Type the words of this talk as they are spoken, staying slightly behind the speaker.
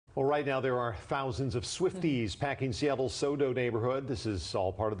Well, right now there are thousands of Swifties packing Seattle's SoDo neighborhood. This is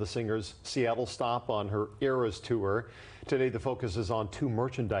all part of the singer's Seattle stop on her Eras tour. Today the focus is on two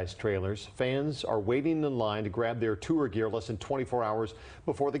merchandise trailers. Fans are waiting in line to grab their tour gear less than 24 hours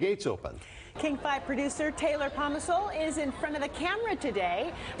before the gates open. King 5 producer Taylor Pomisol is in front of the camera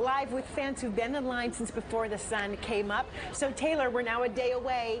today, live with fans who've been in line since before the sun came up. So Taylor, we're now a day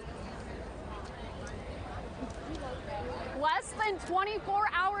away. Less than 24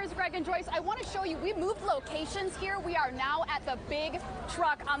 hours, Greg and Joyce. I want to show you, we moved locations here. We are now at the big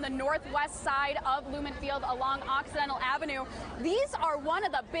truck on the northwest side of Lumen Field along Occidental Avenue. These are one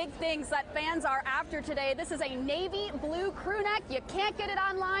of the big things that fans are after today. This is a navy blue crew neck. You can't get it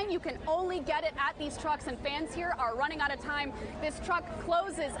online. You can only get it at these trucks, and fans here are running out of time. This truck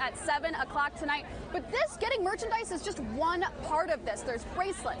closes at 7 o'clock tonight. But this, getting merchandise, is just one part of this. There's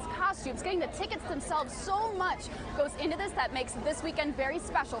bracelets, costumes, getting the tickets themselves. So much goes into this that makes this weekend very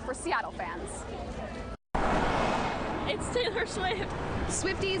special for Seattle fans. It's Taylor Swift.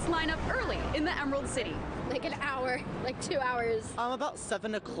 Swifties line up early in the Emerald City. Like an hour, like 2 hours. About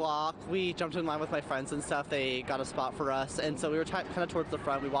 7 o'clock, we jumped in line with my friends and stuff. They got a spot for us, and so we were kind of towards the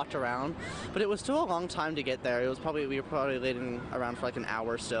front. We walked around, but it was still a long time to get there. We were probably waiting around for like an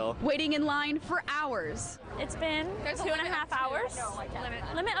hour still. Waiting in line for hours. It's been 2.5 hours.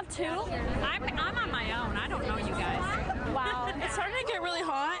 Limit of 2. I'm on my own. I don't know you guys. Wow. It's starting to get really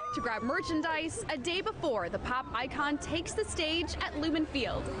hot. To grab merchandise a day before the pop icon takes the stage at Lumen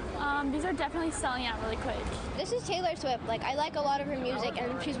Field. These are definitely selling out really quick. This is Taylor Swift. Like, I like a lot of her music,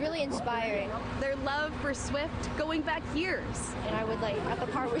 and she's really inspiring. Their love for Swift going back years. And I would, like, at the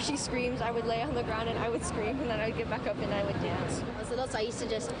part where she screams, I would lay on the ground and I would scream, and then I would get back up and I would dance. When I was little, so I used to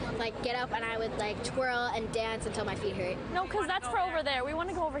just, like, get up and I would, like, twirl and dance until my feet hurt. No, because that's for over there. We want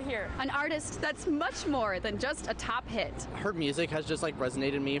to go over here. An artist that's much more than just a top hit. Her music has just like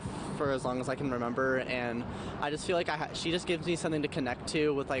resonated me for as long as I can remember, and I just feel like she just gives me something to connect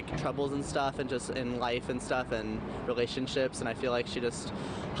to with like troubles and stuff, and just in life and stuff and relationships, and I feel like she just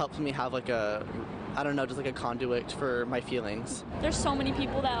helps me have like I don't know, just like a conduit for my feelings. There's so many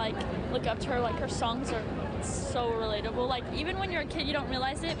people that like look up to her. Like her songs are so relatable. Like even when you're a kid, you don't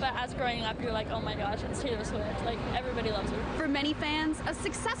realize it, but as growing up, you're like, oh my gosh, it's Taylor Swift. Like everybody loves her. For many fans, a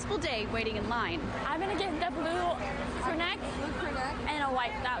successful day waiting in line. I'm gonna get the blue crew neck and a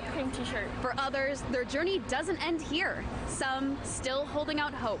white cream t-shirt. For others, their journey doesn't end here. Some still holding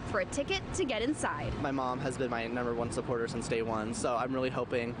out hope for a ticket to get inside. My mom has been my #1 supporter since day one, so I'm really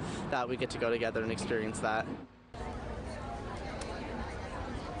hoping that we get to go together and experience that.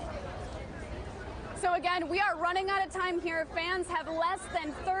 So again, we are running out of time here. Fans have less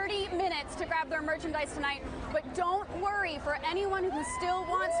than 30 minutes to grab their merchandise tonight. But don't worry, for anyone who still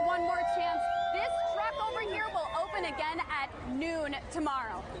wants one more chance, this truck over here will open again at noon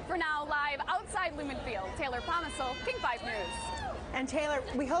tomorrow. For now, live outside Lumen Field, Taylor Pomisol, King 5 News. And Taylor,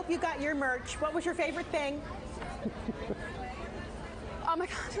 we hope you got your merch. What was your favorite thing? Oh my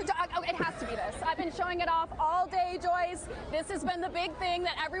gosh, it has to be this. I've been showing it off all day, Joyce. This has been the big thing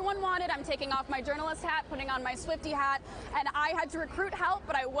that everyone wanted. I'm taking off my journalist hat, putting on my Swiftie hat, and I had to recruit help,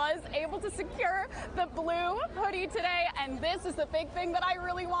 but I was able to secure the blue hoodie today, and this is the big thing that I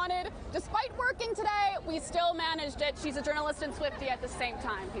really wanted. Despite working today, we still managed it. She's a journalist and Swiftie at the same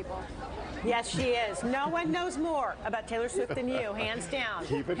time, people. Yes, she is. No one knows more about Taylor Swift than you, hands down.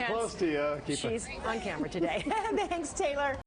 Keep it close to you. She's on camera today. Thanks, Taylor.